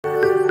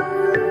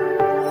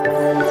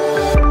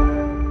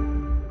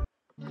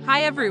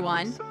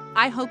everyone,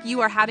 I hope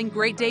you are having a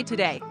great day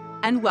today,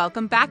 and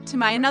welcome back to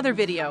my another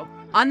video.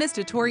 On this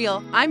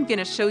tutorial, I'm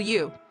gonna show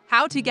you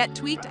how to get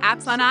tweaked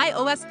apps on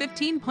iOS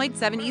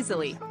 15.7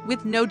 easily,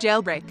 with no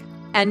jailbreak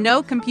and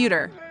no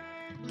computer.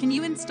 Can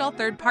you install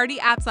third-party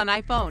apps on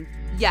iPhone?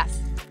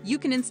 Yes, you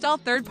can install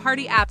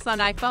third-party apps on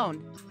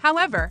iPhone.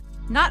 However,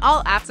 not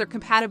all apps are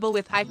compatible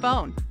with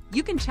iPhone.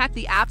 You can check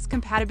the app's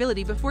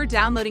compatibility before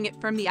downloading it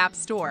from the App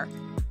Store.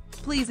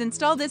 Please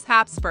install this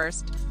apps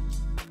first.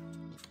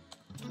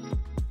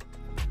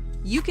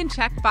 You can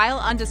check file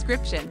on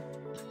description.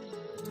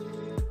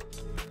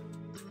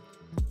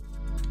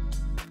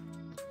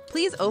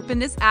 Please open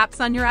this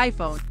apps on your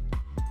iPhone.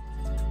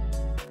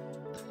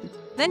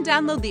 Then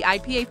download the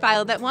IPA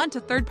file that want to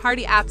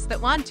third-party apps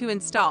that want to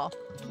install.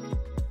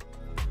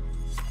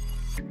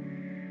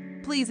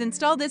 Please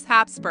install this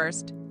apps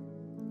first.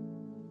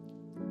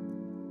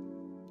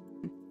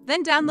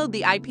 Then download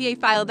the IPA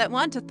file that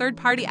want to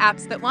third-party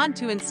apps that want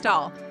to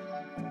install.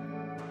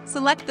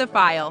 Select the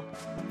file,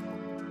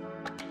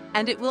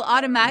 and it will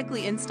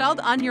automatically installed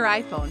on your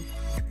iPhone.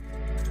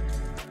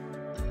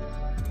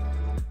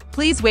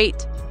 Please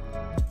wait.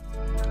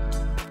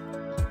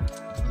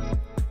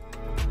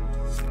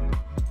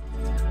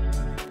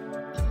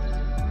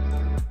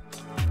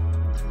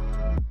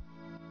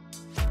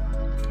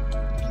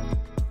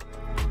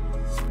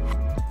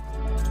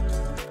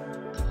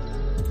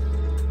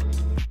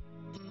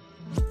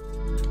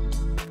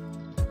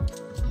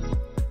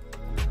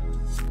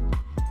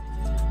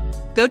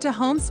 Go to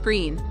home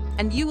screen,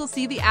 and you will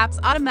see the apps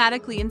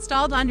automatically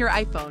installed on your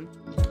iPhone.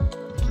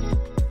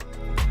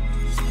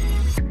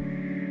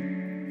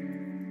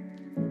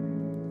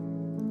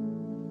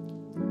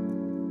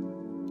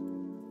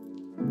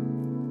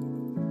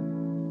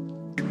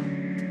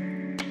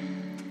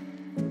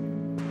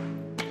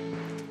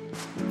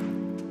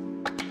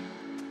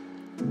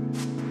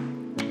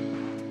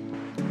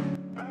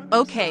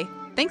 Okay,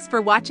 thanks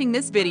for watching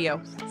this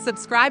video.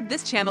 Subscribe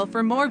this channel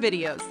for more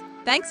videos.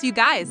 Thanks you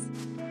guys.